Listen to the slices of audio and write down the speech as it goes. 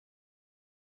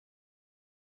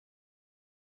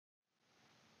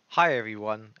Hi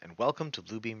everyone, and welcome to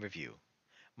Bluebeam Revu.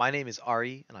 My name is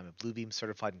Ari, and I'm a Bluebeam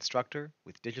certified instructor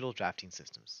with digital drafting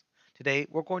systems. Today,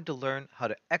 we're going to learn how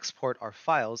to export our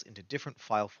files into different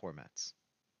file formats.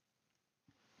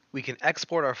 We can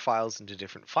export our files into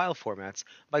different file formats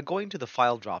by going to the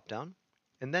File dropdown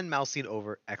and then mousing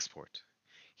over Export.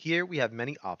 Here we have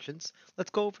many options.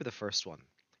 Let's go over the first one.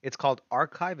 It's called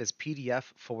Archive as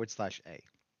PDF/A.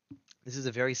 This is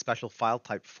a very special file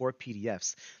type for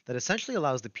PDFs that essentially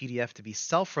allows the PDF to be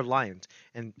self-reliant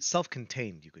and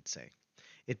self-contained, you could say.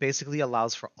 It basically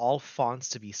allows for all fonts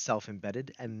to be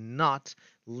self-embedded and not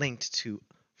linked to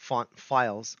font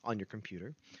files on your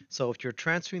computer. So if you're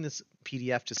transferring this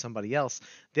PDF to somebody else,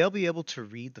 they'll be able to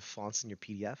read the fonts in your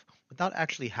PDF without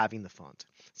actually having the font.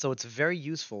 So it's very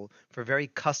useful for very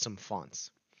custom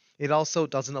fonts. It also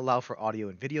doesn't allow for audio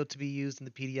and video to be used in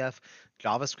the PDF,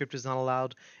 JavaScript is not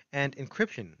allowed, and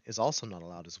encryption is also not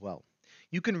allowed as well.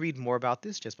 You can read more about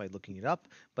this just by looking it up,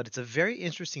 but it's a very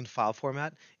interesting file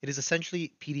format. It is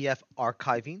essentially PDF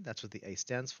archiving, that's what the A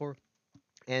stands for,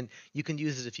 and you can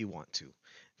use it if you want to.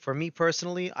 For me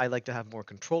personally, I like to have more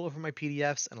control over my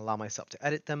PDFs and allow myself to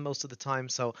edit them most of the time,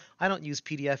 so I don't use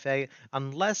PDFA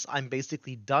unless I'm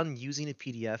basically done using a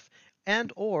PDF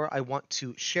and or I want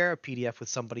to share a PDF with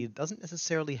somebody that doesn't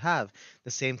necessarily have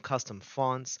the same custom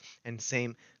fonts and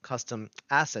same custom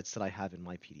assets that I have in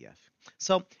my PDF.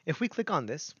 So if we click on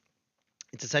this,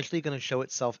 it's essentially going to show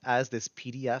itself as this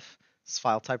PDF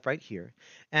file type right here.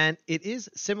 And it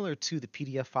is similar to the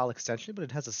PDF file extension, but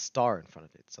it has a star in front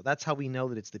of it. So that's how we know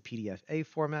that it's the PDF-A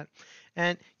format.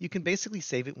 And you can basically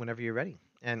save it whenever you're ready.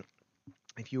 And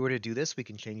if you were to do this, we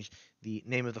can change the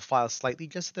name of the file slightly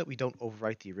just so that we don't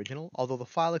overwrite the original, although the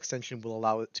file extension will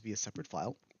allow it to be a separate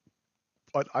file.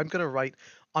 But I'm going to write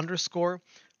underscore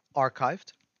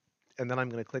archived, and then I'm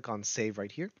going to click on save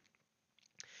right here.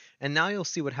 And now you'll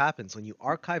see what happens when you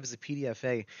archive as a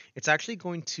PDFA. It's actually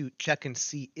going to check and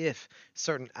see if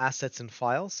certain assets and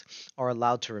files are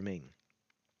allowed to remain.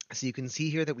 So you can see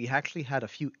here that we actually had a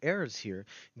few errors here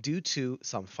due to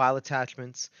some file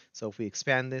attachments. So if we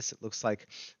expand this, it looks like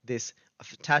this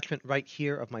attachment right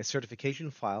here of my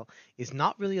certification file is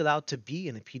not really allowed to be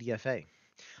in a PDFA.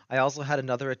 I also had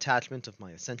another attachment of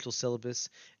my essential syllabus,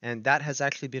 and that has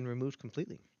actually been removed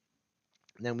completely.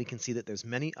 And then we can see that there's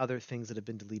many other things that have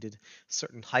been deleted.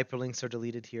 Certain hyperlinks are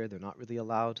deleted here. They're not really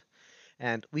allowed.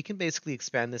 And we can basically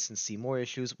expand this and see more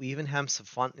issues. We even have some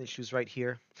font issues right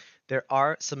here. There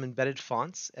are some embedded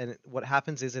fonts, and what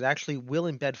happens is it actually will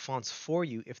embed fonts for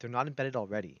you if they're not embedded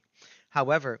already.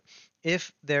 However,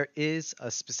 if there is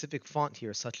a specific font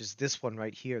here, such as this one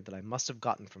right here that I must have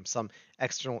gotten from some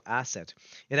external asset,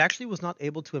 it actually was not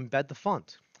able to embed the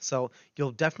font. So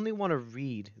you'll definitely want to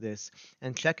read this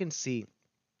and check and see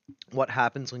what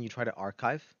happens when you try to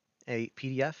archive a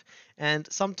PDF, and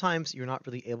sometimes you're not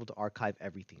really able to archive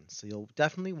everything. So you'll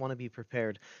definitely want to be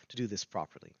prepared to do this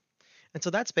properly. And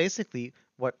so that's basically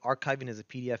what archiving as a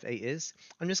PDFA is.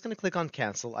 I'm just going to click on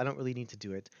cancel. I don't really need to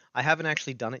do it. I haven't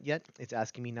actually done it yet. It's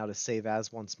asking me now to save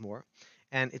as once more.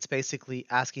 And it's basically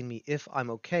asking me if I'm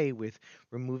okay with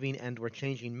removing and or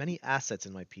changing many assets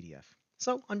in my PDF.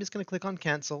 So I'm just going to click on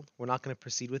cancel. We're not going to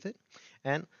proceed with it.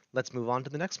 And let's move on to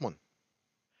the next one.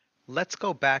 Let's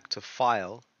go back to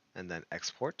File and then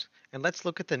Export, and let's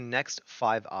look at the next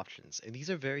 5 options. And these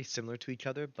are very similar to each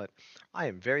other, but I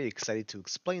am very excited to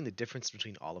explain the difference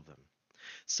between all of them.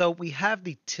 So we have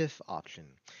the TIFF option,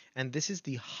 and this is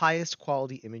the highest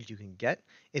quality image you can get.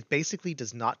 It basically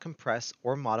does not compress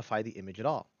or modify the image at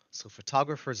all. So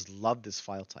photographers love this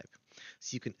file type.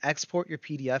 So you can export your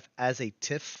PDF as a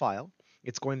TIFF file.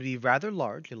 It's going to be rather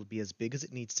large. It'll be as big as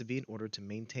it needs to be in order to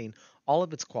maintain all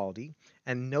of its quality,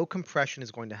 and no compression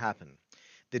is going to happen.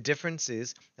 The difference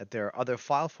is that there are other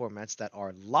file formats that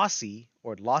are lossy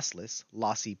or lossless.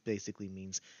 Lossy basically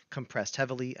means compressed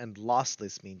heavily, and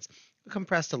lossless means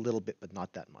compressed a little bit, but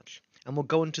not that much. And we'll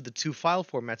go into the 2 file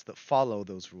formats that follow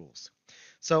those rules.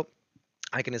 So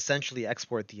I can essentially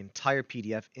export the entire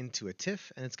PDF into a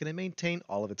TIFF, and it's going to maintain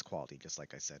all of its quality, just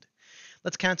like I said.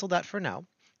 Let's cancel that for now,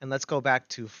 and let's go back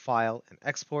to File and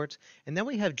Export, and then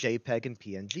we have JPEG and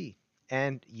PNG.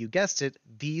 And you guessed it,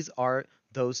 these are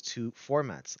those 2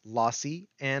 formats, lossy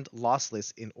and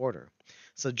lossless in order.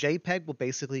 So JPEG will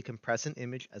basically compress an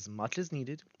image as much as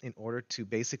needed in order to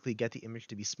basically get the image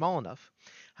to be small enough.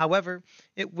 However,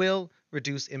 it will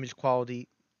reduce image quality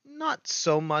not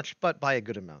so much, but by a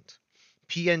good amount.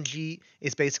 PNG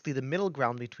is basically the middle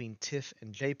ground between TIFF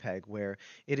and JPEG, where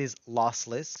it is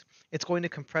lossless. It's going to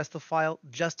compress the file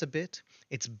just a bit.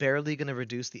 It's barely going to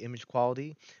reduce the image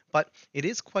quality, but it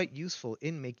is quite useful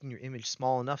in making your image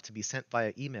small enough to be sent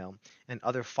via email and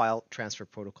other file transfer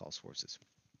protocol sources.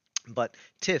 But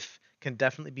TIFF can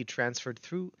definitely be transferred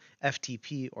through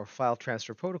FTP or file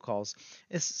transfer protocols,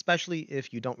 especially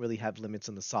if you don't really have limits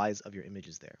on the size of your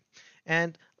images there.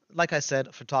 And like I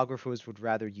said, photographers would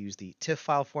rather use the TIFF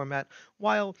file format,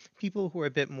 while people who are a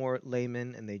bit more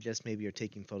layman and they just maybe are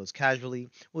taking photos casually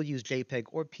will use JPEG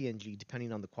or PNG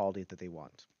depending on the quality that they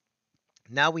want.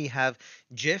 Now we have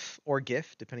GIF or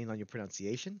GIF, depending on your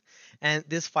pronunciation. And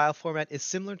this file format is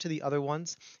similar to the other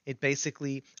ones. It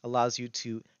basically allows you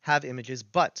to have images,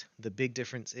 but the big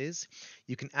difference is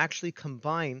you can actually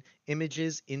combine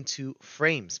images into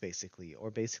frames, basically,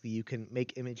 or basically you can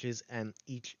make images and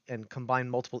combine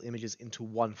multiple images into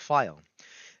one file.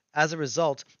 As a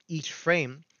result, each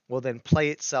frame will then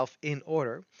play itself in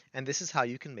order, and this is how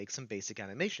you can make some basic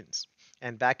animations.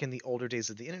 And back in the older days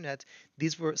of the internet,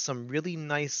 these were some really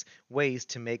nice ways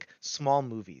to make small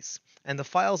movies. And the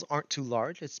files aren't too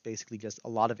large, it's basically just a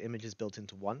lot of images built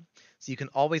into one. So you can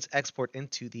always export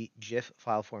into the GIF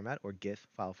file format or GIF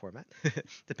file format,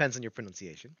 depends on your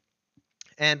pronunciation.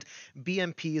 And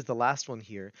BMP is the last one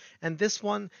here. And this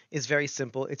one is very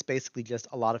simple. It's basically just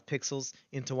a lot of pixels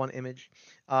into one image.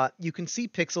 You can see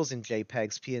pixels in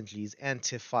JPEGs, PNGs, and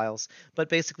TIFF files, but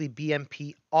basically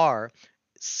BMP are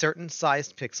certain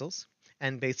sized pixels,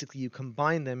 and basically you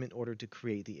combine them in order to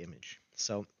create the image.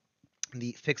 So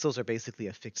the pixels are basically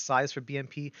a fixed size for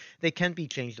BMP. They can be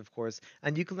changed, of course,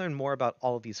 and you can learn more about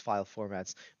all of these file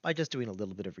formats by just doing a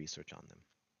little bit of research on them.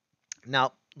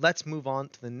 Now, let's move on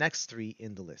to the next three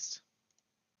in the list.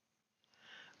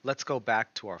 Let's go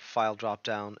back to our file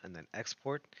dropdown and then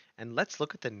export, and let's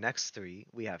look at the next three.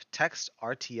 We have text,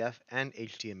 RTF, and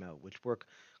HTML, which work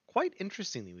quite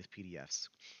interestingly with PDFs.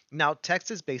 Now, text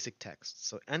is basic text,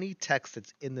 so any text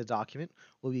that's in the document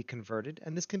will be converted,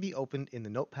 and this can be opened in the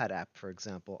Notepad app, for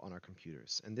example, on our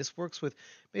computers. And this works with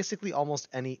basically almost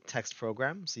any text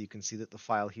program, so you can see that the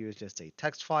file here is just a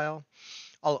text file.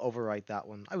 I'll overwrite that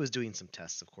one. I was doing some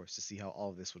tests, of course, to see how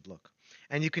all of this would look.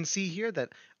 And you can see here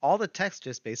that all the text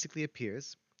just basically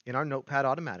appears in our notepad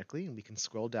automatically, and we can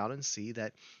scroll down and see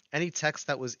that any text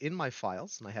that was in my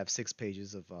files, and I have 6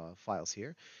 pages of files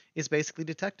here, is basically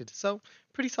detected. So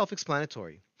pretty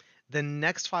self-explanatory. The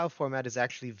next file format is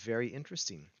actually very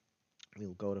interesting.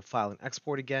 We'll go to File and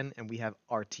Export again, and we have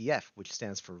RTF, which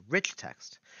stands for Rich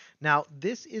Text. Now,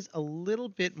 this is a little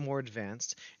bit more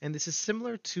advanced, and this is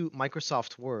similar to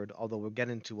Microsoft Word, although we'll get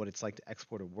into what it's like to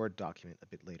export a Word document a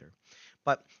bit later.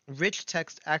 But rich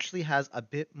text actually has a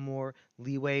bit more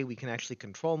leeway. We can actually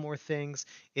control more things.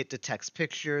 It detects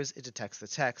pictures, it detects the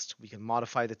text, we can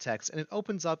modify the text, and it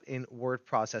opens up in word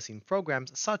processing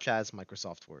programs such as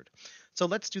Microsoft Word. So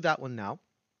let's do that one now.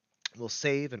 We'll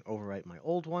save and overwrite my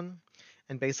old one,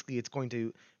 and basically it's going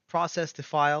to process the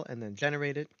file and then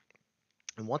generate it.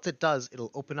 And once it does, it'll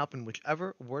open up in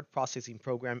whichever word processing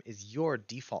program is your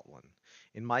default one.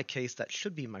 In my case, that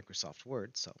should be Microsoft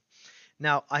Word. So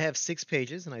now I have 6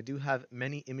 pages and I do have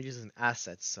many images and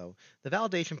assets. So the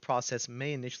validation process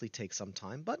may initially take some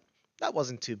time, but that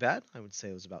wasn't too bad. I would say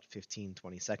it was about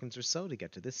 15-20 seconds or so to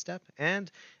get to this step.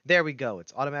 And there we go.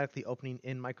 It's automatically opening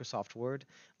in Microsoft Word.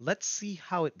 Let's see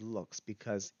how it looks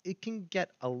because it can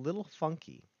get a little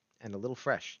funky and a little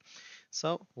fresh.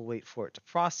 So we'll wait for it to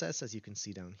process, as you can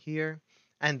see down here.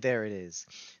 And there it is.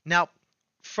 Now,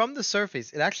 from the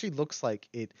surface, it actually looks like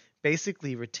it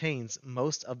basically retains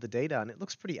most of the data, and it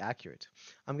looks pretty accurate.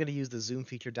 I'm going to use the zoom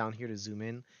feature down here to zoom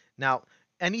in. Now,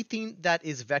 anything that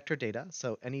is vector data,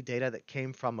 so any data that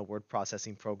came from a word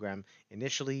processing program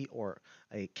initially, or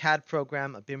a CAD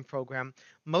program, a BIM program,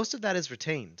 most of that is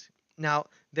retained. Now,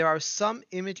 there are some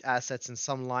image assets and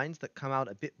some lines that come out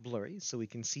a bit blurry. So we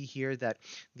can see here that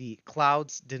the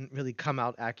clouds didn't really come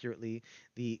out accurately.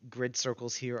 The grid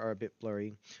circles here are a bit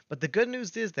blurry. But the good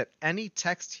news is that any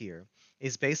text here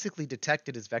is basically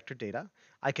detected as vector data.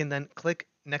 I can then click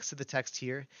next to the text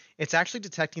here. It's actually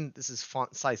detecting this is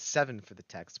font size 7 for the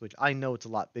text, which I know it's a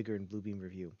lot bigger in Bluebeam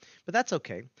Revu, but that's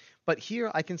okay. But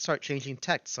here I can start changing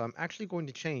text. So I'm actually going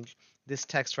to change this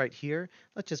text right here.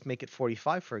 Let's just make it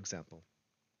 45, for example.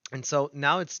 And so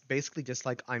now it's basically just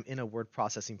like I'm in a word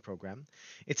processing program.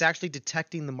 It's actually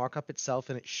detecting the markup itself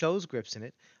and it shows grips in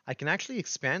it. I can actually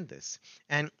expand this.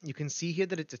 And you can see here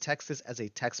that it detects this as a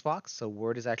text box. So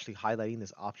Word is actually highlighting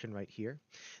this option right here.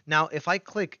 Now, if I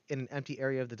click in an empty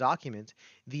area of the document,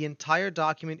 the entire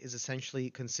document is essentially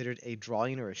considered a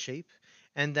drawing or a shape.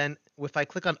 And then if I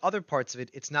click on other parts of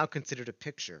it, it's now considered a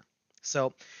picture.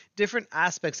 So different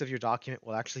aspects of your document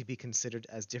will actually be considered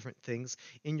as different things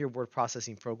in your word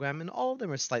processing program, and all of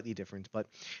them are slightly different, but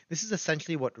this is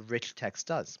essentially what rich text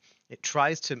does. It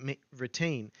tries to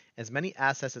retain as many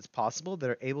assets as possible that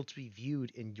are able to be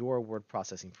viewed in your word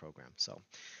processing program. So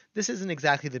this isn't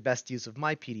exactly the best use of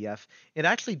my PDF. It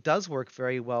actually does work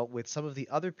very well with some of the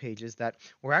other pages that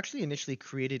were actually initially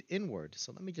created in Word.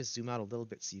 So let me just zoom out a little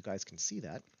bit so you guys can see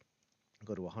that.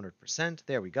 Go to 100%.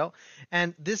 There we go.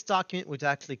 And this document was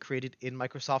actually created in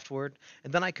Microsoft Word,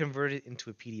 and then I converted it into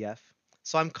a PDF.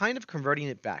 So I'm kind of converting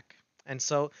it back. And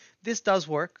so this does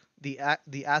work. The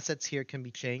assets here can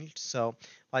be changed. So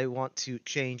if I want to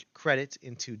change credit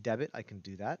into debit, I can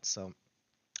do that. So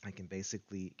I can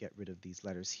basically get rid of these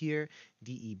letters here,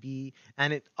 DEB,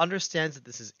 and it understands that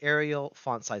this is Arial,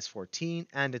 font size 14,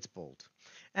 and it's bold.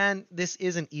 And this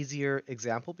is an easier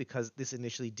example because this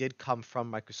initially did come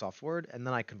from Microsoft Word, and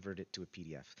then I converted it to a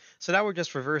PDF. So now we're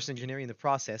just reverse engineering the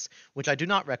process, which I do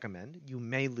not recommend. You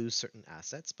may lose certain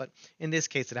assets, but in this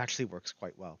case, it actually works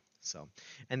quite well. So,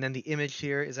 and then the image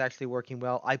here is actually working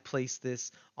well. I placed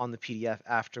this on the PDF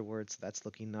afterwards. So that's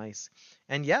looking nice.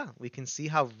 And yeah, we can see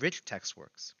how rich text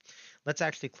works. Let's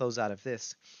actually close out of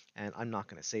this, and I'm not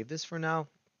going to save this for now.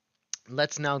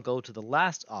 Let's now go to the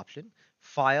last option.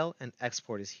 File and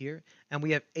export is here, and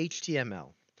we have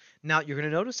HTML. Now you're going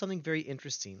to notice something very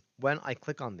interesting. When I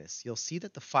click on this, you'll see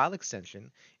that the file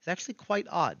extension is actually quite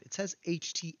odd. It says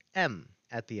HTM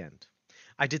at the end.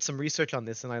 I did some research on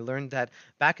this and I learned that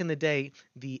back in the day,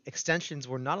 the extensions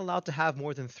were not allowed to have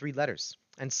more than 3 letters.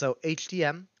 And so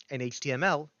HTM and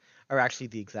HTML are actually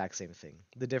the exact same thing.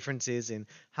 The difference is in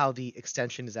how the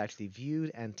extension is actually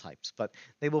viewed and typed, but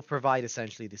they will provide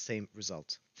essentially the same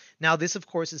result. Now, this, of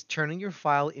course, is turning your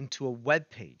file into a web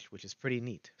page, which is pretty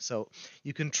neat. So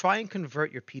you can try and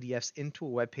convert your PDFs into a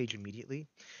web page immediately.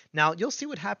 Now, you'll see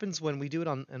what happens when we do it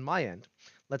on my end.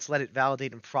 Let's let it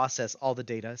validate and process all the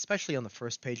data, especially on the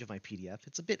first page of my PDF.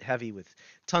 It's a bit heavy with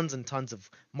tons and tons of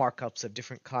markups of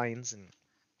different kinds, and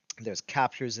there's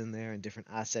captures in there and different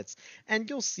assets, and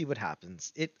you'll see what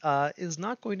happens. It is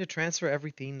not going to transfer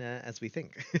everything as we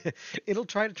think. It'll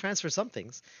try to transfer some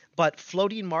things, but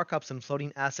floating markups and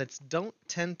floating assets don't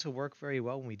tend to work very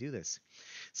well when we do this.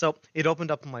 So it opened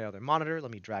up on my other monitor.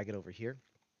 Let me drag it over here.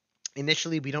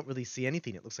 Initially, we don't really see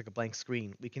anything. It looks like a blank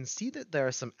screen. We can see that there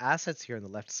are some assets here on the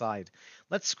left side.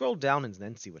 Let's scroll down and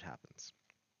then see what happens.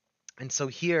 And so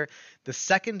here, the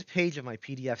second page of my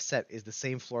PDF set is the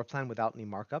same floor plan without any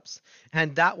markups.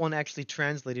 And that one actually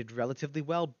translated relatively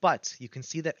well, but you can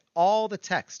see that all the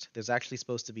text, there's actually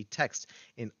supposed to be text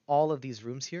in all of these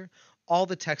rooms here, all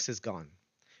the text is gone.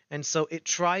 And so it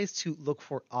tries to look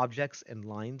for objects and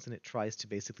lines, and it tries to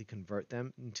basically convert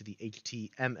them into the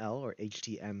HTML or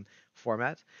HTM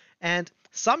format. And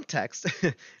some text,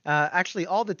 actually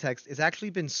all the text, is actually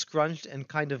been scrunched and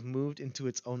kind of moved into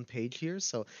its own page here.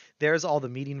 So there's all the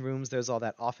meeting rooms, there's all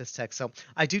that office text. So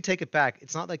I do take it back.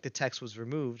 It's not like the text was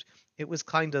removed. It was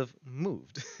kind of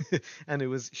moved, and it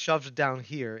was shoved down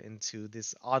here into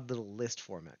this odd little list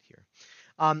format here.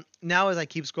 Now, as I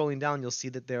keep scrolling down, you'll see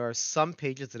that there are some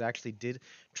pages that actually did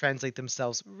translate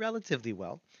themselves relatively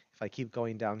well. If I keep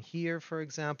going down here, for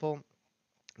example,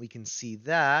 we can see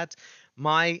that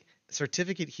my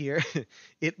certificate here,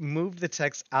 it moved the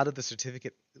text out of the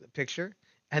certificate picture,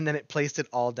 and then it placed it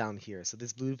all down here. So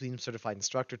this Bluebeam Certified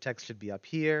Instructor text should be up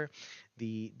here.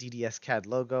 The DDS CAD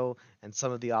logo and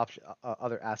some of the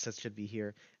other assets should be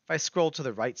here. If I scroll to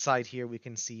the right side here, we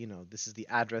can see, this is the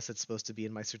address that's supposed to be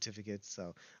in my certificate.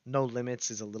 So no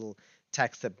limits is a little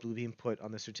text that Bluebeam put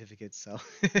on the certificate. So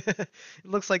it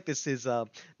looks like this is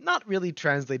not really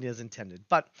translating as intended,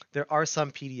 but there are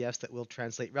some PDFs that will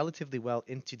translate relatively well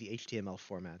into the HTML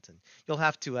format, and you'll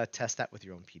have to test that with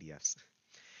your own PDFs.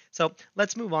 So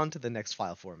let's move on to the next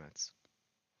file formats.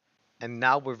 And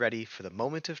now we're ready for the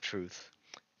moment of truth.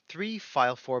 3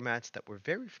 file formats that we're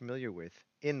very familiar with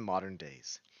in modern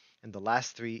days. And the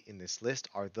last 3 in this list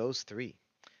are those 3.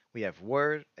 We have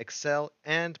Word, Excel,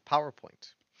 and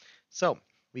PowerPoint. So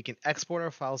we can export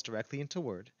our files directly into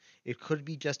Word. It could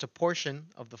be just a portion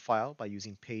of the file by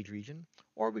using page region,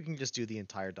 or we can just do the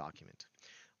entire document.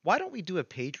 Why don't we do a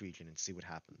page region and see what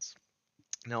happens?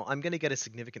 Now I'm going to get a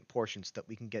significant portion so that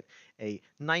we can get a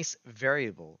nice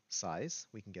variable size.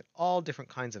 We can get all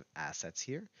different kinds of assets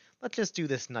here. Let's just do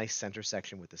this nice center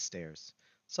section with the stairs.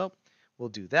 So we'll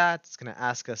do that. It's going to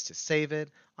ask us to save it.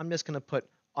 I'm just going to put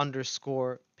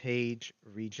underscore page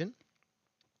region,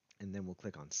 and then we'll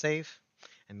click on save.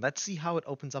 And let's see how it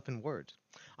opens up in Word.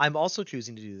 I'm also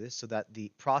choosing to do this so that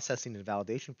the processing and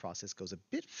validation process goes a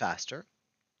bit faster.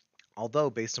 Although,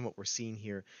 based on what we're seeing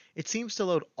here, it seems to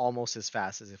load almost as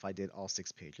fast as if I did all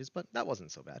 6 pages, but that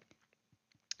wasn't so bad.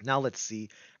 Now let's see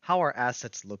how our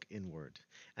assets look in Word.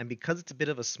 And because it's a bit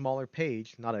of a smaller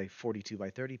page, not a 42 by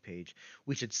 30 page,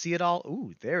 we should see it all.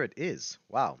 Ooh, there it is.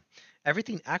 Wow.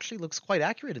 Everything actually looks quite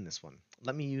accurate in this one.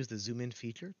 Let me use the zoom in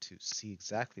feature to see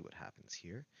exactly what happens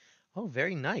here. Oh,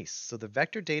 very nice. So the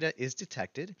vector data is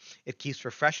detected. It keeps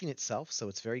refreshing itself, so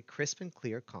it's very crisp and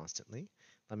clear constantly.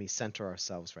 Let me center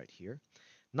ourselves right here.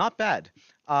 Not bad.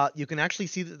 You can actually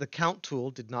see that the count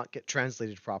tool did not get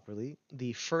translated properly.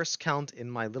 The first count in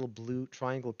my little blue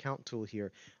triangle count tool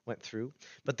here went through,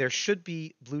 but there should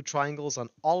be blue triangles on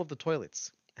all of the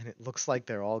toilets, and it looks like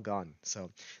they're all gone. So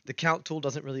the count tool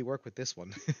doesn't really work with this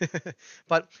one.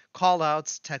 But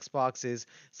callouts, text boxes,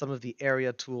 some of the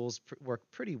area tools work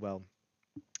pretty well.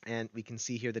 And we can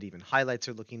see here that even highlights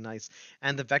are looking nice,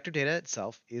 and the vector data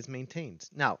itself is maintained.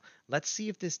 Now, let's see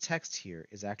if this text here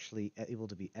is actually able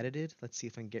to be edited. Let's see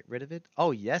if I can get rid of it. Oh,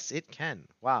 yes, it can.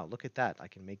 Wow, look at that. I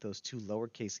can make those two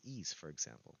lowercase e's, for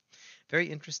example. Very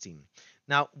interesting.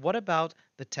 Now, what about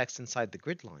the text inside the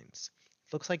grid lines?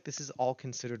 Looks like this is all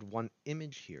considered one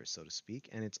image here, so to speak,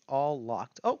 and it's all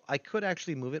locked. Oh, I could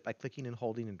actually move it by clicking and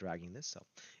holding and dragging this, so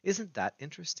isn't that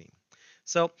interesting?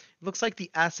 So it looks like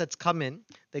the assets come in.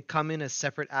 They come in as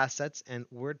separate assets, and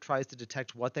Word tries to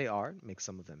detect what they are, make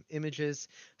some of them images,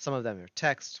 some of them are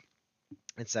text,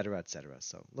 etc., etc.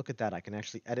 So look at that. I can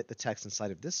actually edit the text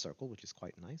inside of this circle, which is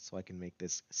quite nice. So I can make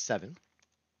this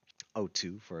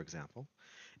 702, for example.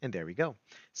 And there we go.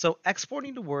 So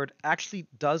exporting to Word actually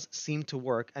does seem to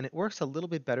work, and it works a little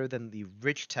bit better than the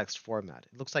rich text format.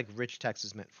 It looks like rich text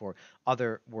is meant for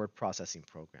other word processing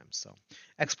programs. So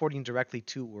exporting directly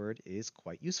to Word is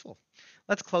quite useful.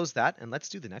 Let's close that and let's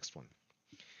do the next one.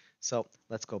 So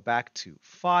let's go back to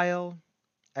File,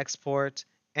 Export,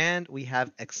 and we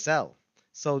have Excel.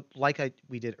 So like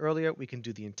we did earlier, we can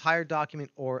do the entire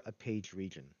document or a page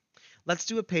region. Let's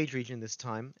do a page region this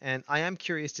time, and I am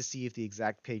curious to see if the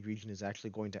exact page region is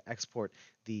actually going to export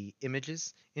the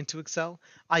images into Excel.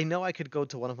 I know I could go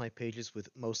to one of my pages with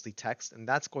mostly text, and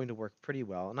that's going to work pretty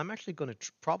well, and I'm actually going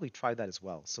to probably try that as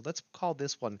well. So let's call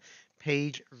this one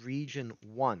page region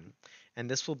 1, and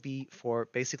this will be for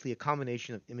basically a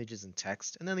combination of images and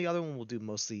text, and then the other one will do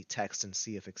mostly text and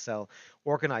see if Excel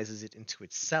organizes it into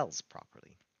its cells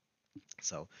properly.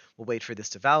 So we'll wait for this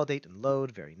to validate and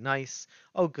load. Very nice.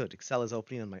 Oh, good. Excel is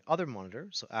opening on my other monitor.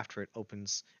 So after it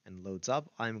opens and loads up,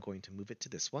 I'm going to move it to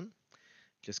this one.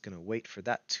 Just going to wait for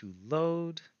that to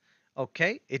load.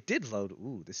 Okay, it did load.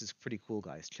 Ooh, this is pretty cool,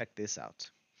 guys. Check this out.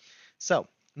 So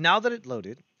now that it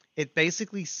loaded, it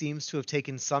basically seems to have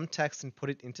taken some text and put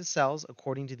it into cells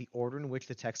according to the order in which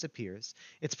the text appears.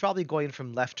 It's probably going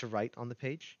from left to right on the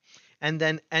page. And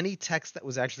then any text that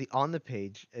was actually on the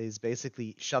page is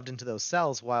basically shoved into those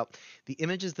cells while the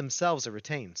images themselves are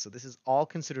retained. So this is all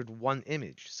considered one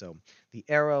image. So the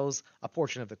arrows, a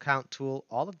portion of the count tool,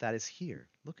 all of that is here.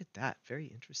 Look at that. Very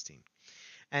interesting.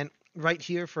 And right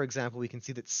here, for example, we can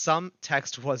see that some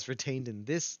text was retained in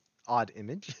this odd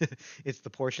image. It's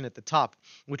the portion at the top,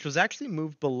 which was actually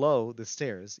moved below the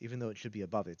stairs, even though it should be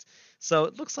above it. So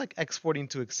it looks like exporting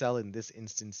to Excel in this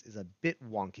instance is a bit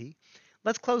wonky.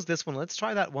 Let's close this one. Let's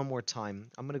try that one more time.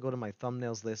 I'm going to go to my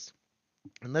thumbnails list.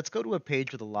 And let's go to a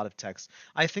page with a lot of text.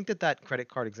 I think that that credit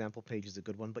card example page is a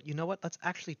good one, but you know what? Let's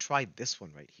actually try this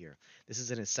one right here. This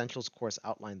is an essentials course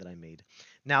outline that I made.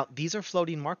 Now, these are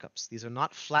floating markups. These are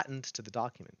not flattened to the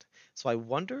document. So I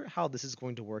wonder how this is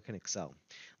going to work in Excel.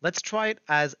 Let's try it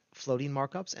as floating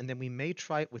markups, and then we may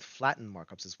try it with flattened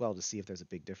markups as well to see if there's a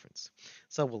big difference.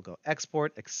 So we'll go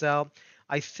Export, Excel.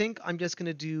 I think I'm just going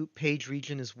to do page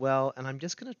region as well, and I'm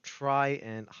just going to try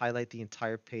and highlight the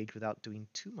entire page without doing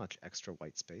too much extra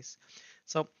white space.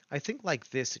 So I think like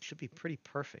this, it should be pretty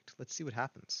perfect. Let's see what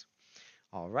happens.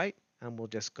 All right, and we'll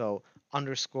just go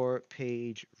underscore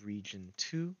page region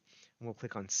 2, and we'll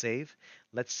click on save.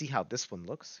 Let's see how this one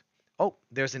looks. Oh,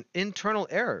 there's an internal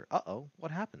error. Uh-oh,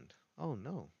 what happened? Oh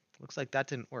no, looks like that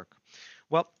didn't work.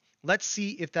 Well, let's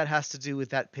see if that has to do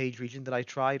with that page region that I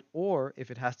tried, or if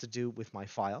it has to do with my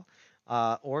file,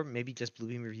 or maybe just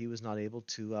Bluebeam Revu is not able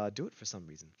to do it for some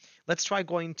reason. Let's try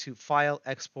going to File,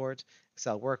 Export,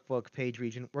 Excel Workbook, Page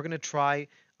Region. We're going to try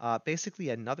basically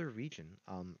another region.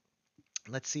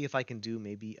 Let's see if I can do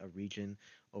maybe a region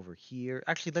over here.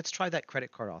 Actually, let's try that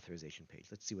credit card authorization page.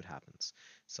 Let's see what happens.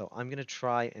 So I'm going to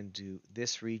try and do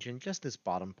this region, just this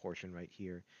bottom portion right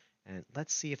here. And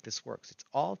let's see if this works. It's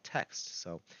all text.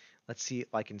 So let's see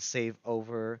if I can save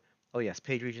over. Oh yes,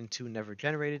 page region 2 never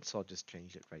generated. So I'll just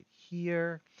change it right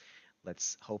here.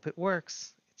 Let's hope it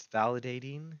works. It's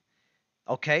validating.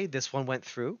 Okay, this one went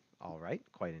through. All right,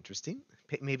 quite interesting.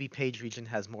 Maybe page region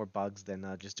has more bugs than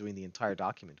just doing the entire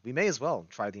document. We may as well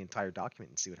try the entire document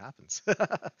and see what happens.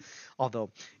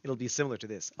 Although it'll be similar to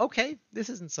this. Okay, this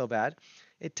isn't so bad.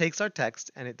 It takes our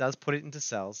text and it does put it into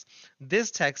cells. This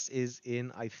text is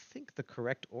in, I think, the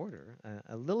correct order.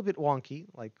 A little bit wonky,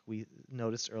 like we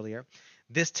noticed earlier.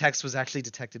 This text was actually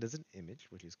detected as an image,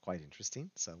 which is quite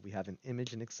interesting. So we have an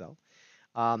image in Excel.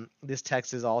 This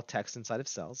text is all text inside of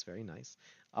cells. Very nice.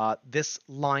 This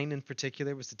line in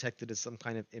particular was detected as some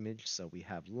kind of image, so we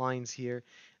have lines here.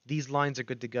 These lines are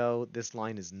good to go. This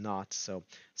line is not. So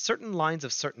certain lines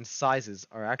of certain sizes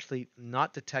are actually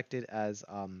not detected as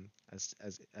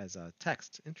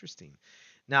text. Interesting.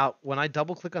 Now, when I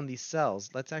double click on these cells,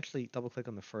 let's actually double click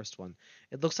on the first one.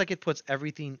 It looks like it puts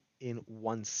everything in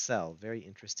one cell. Very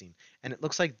interesting. And it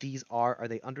looks like these are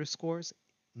they underscores?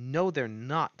 No, they're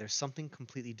not. There's something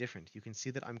completely different. You can see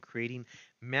that I'm creating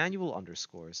manual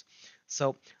underscores.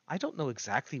 So I don't know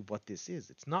exactly what this is.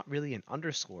 It's not really an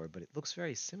underscore, but it looks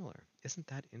very similar. Isn't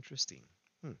that interesting?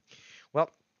 Hmm. Well,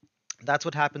 that's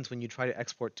what happens when you try to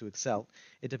export to Excel.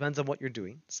 It depends on what you're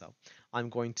doing. So I'm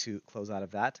going to close out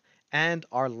of that. And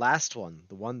our last one,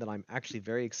 the one that I'm actually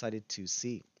very excited to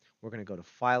see. We're going to go to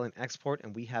File and Export,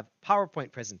 and we have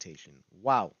PowerPoint presentation.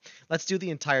 Wow. Let's do the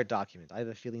entire document. I have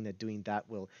a feeling that doing that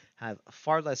will have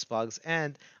far less bugs,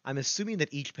 and I'm assuming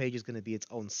that each page is going to be its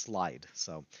own slide.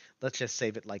 So let's just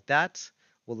save it like that.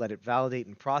 We'll let it validate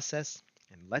and process,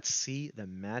 and let's see the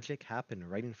magic happen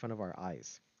right in front of our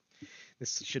eyes.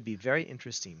 This should be very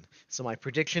interesting. So my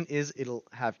prediction is it'll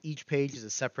have each page as a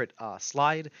separate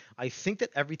slide. I think that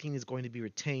everything is going to be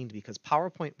retained because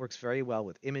PowerPoint works very well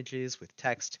with images, with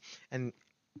text, and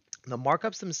the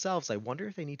markups themselves, I wonder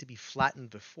if they need to be flattened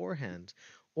beforehand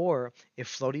or if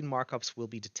floating markups will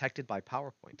be detected by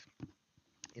PowerPoint.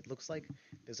 It looks like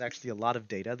there's actually a lot of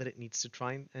data that it needs to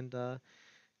try and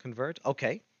convert.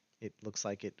 Okay, it looks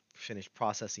like it finished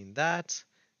processing that.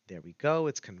 There we go.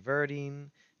 It's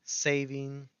converting,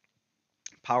 saving.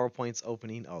 PowerPoint's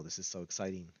opening. Oh, this is so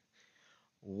exciting.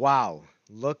 Wow,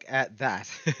 look at that.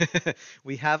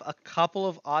 We have a couple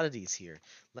of oddities here.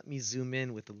 Let me zoom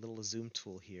in with the little zoom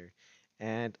tool here.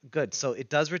 And good, so it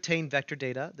does retain vector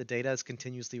data. The data is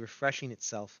continuously refreshing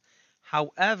itself.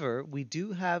 However, we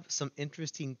do have some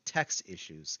interesting text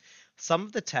issues. Some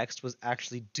of the text was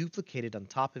actually duplicated on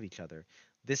top of each other.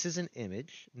 This is an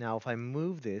image. Now, if I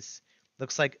move this,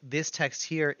 looks like this text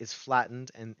here is flattened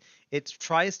and it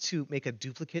tries to make a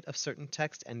duplicate of certain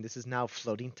text, and this is now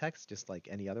floating text, just like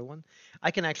any other one. I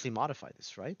can actually modify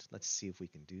this, right? Let's see if we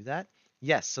can do that.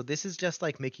 Yes, so this is just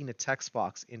like making a text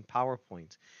box in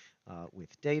PowerPoint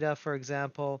with data, for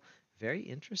example. Very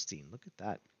interesting. Look at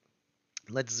that.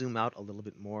 Let's zoom out a little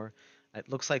bit more. It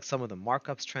looks like some of the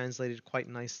markups translated quite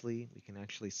nicely. We can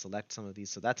actually select some of these.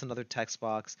 So that's another text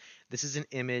box. This is an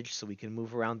image, so we can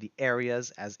move around the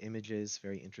areas as images.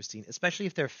 Very interesting, especially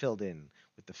if they're filled in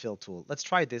with the fill tool. Let's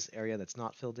try this area that's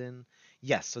not filled in.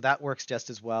 Yes, so that works just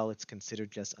as well. It's considered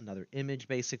just another image,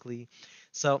 basically.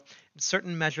 So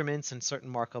certain measurements and certain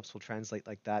markups will translate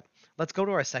like that. Let's go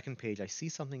to our second page. I see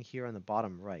something here on the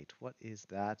bottom right. What is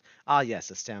that? Ah,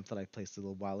 yes, a stamp that I placed a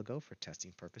little while ago for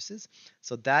testing purposes.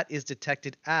 So that is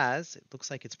detected as, it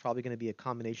looks like it's probably going to be a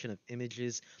combination of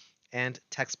images and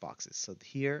text boxes. So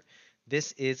here,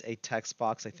 this is a text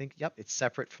box. I think, yep, it's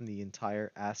separate from the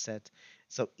entire asset.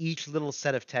 So each little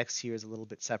set of text here is a little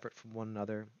bit separate from one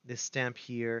another. This stamp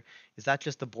here, is that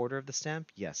just the border of the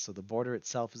stamp? Yes, so the border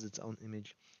itself is its own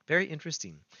image. Very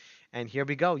interesting. And here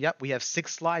we go. Yep, we have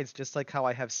 6 slides, just like how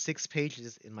I have 6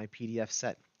 pages in my PDF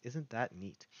set. Isn't that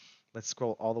neat? Let's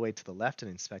scroll all the way to the left and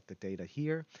inspect the data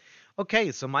here.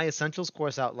 Okay, so my essentials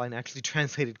course outline actually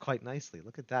translated quite nicely.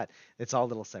 Look at that. It's all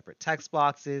little separate text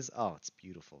boxes. Oh, it's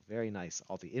beautiful. Very nice.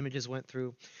 All the images went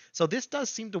through. So this does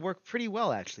seem to work pretty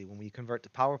well actually when we convert to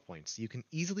PowerPoint. So you can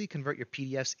easily convert your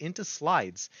PDFs into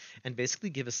slides and basically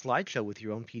give a slideshow with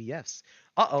your own PDFs.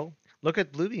 Uh-oh, look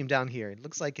at Bluebeam down here. It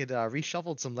looks like it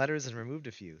reshuffled some letters and removed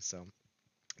a few. So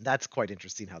that's quite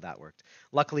interesting how that worked.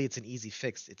 Luckily, it's an easy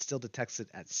fix. It still detects it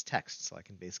as text, so I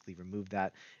can basically remove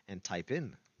that and type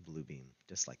in Bluebeam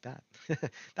just like that.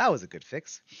 That was a good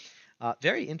fix.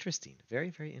 Very interesting. Very,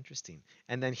 very interesting.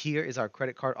 And then here is our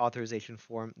credit card authorization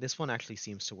form. This one actually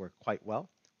seems to work quite well.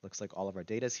 Looks like all of our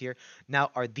data is here.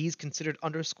 Now, are these considered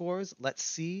underscores? Let's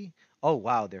see. Oh,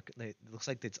 wow. It looks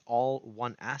like it's all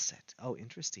one asset. Oh,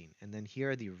 interesting. And then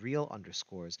here are the real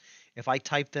underscores. If I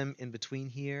type them in between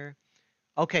here,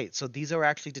 okay, so these are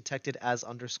actually detected as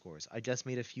underscores. I just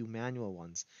made a few manual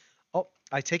ones. Oh,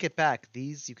 I take it back.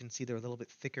 These, you can see they're a little bit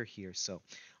thicker here, so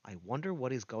I wonder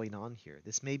what is going on here.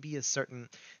 This may be a certain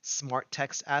smart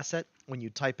text asset. When you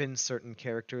type in certain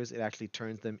characters, it actually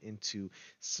turns them into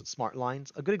smart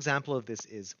lines. A good example of this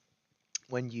is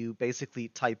when you basically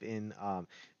type in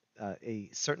a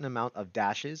certain amount of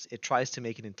dashes, it tries to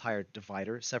make an entire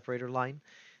divider separator line.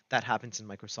 That happens in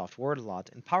Microsoft Word a lot,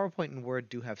 and PowerPoint and Word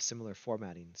do have similar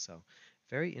formatting, so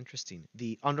very interesting.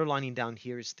 The underlining down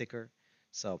here is thicker,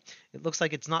 so it looks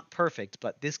like it's not perfect,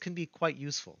 but this can be quite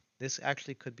useful. This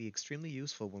actually could be extremely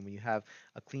useful when you have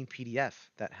a clean PDF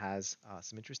that has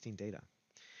some interesting data.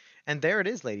 And there it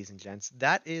is, ladies and gents.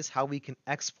 That is how we can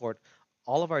export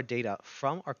all of our data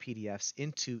from our PDFs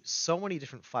into so many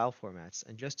different file formats.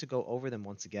 And just to go over them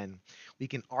once again, we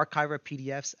can archive our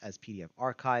PDFs as PDF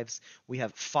archives. We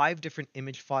have 5 different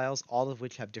image files, all of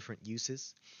which have different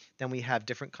uses. Then we have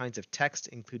different kinds of text,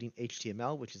 including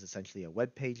HTML, which is essentially a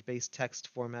web page based text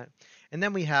format. And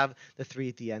then we have the 3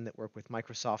 at the end that work with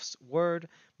Microsoft's Word,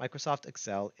 Microsoft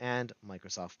Excel, and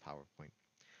Microsoft PowerPoint.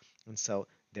 And so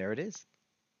there it is.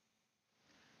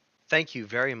 Thank you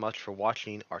very much for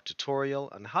watching our tutorial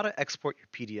on how to export your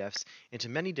PDFs into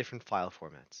many different file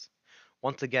formats.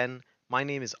 Once again, my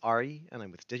name is Ari and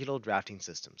I'm with Digital Drafting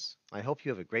Systems. I hope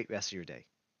you have a great rest of your day.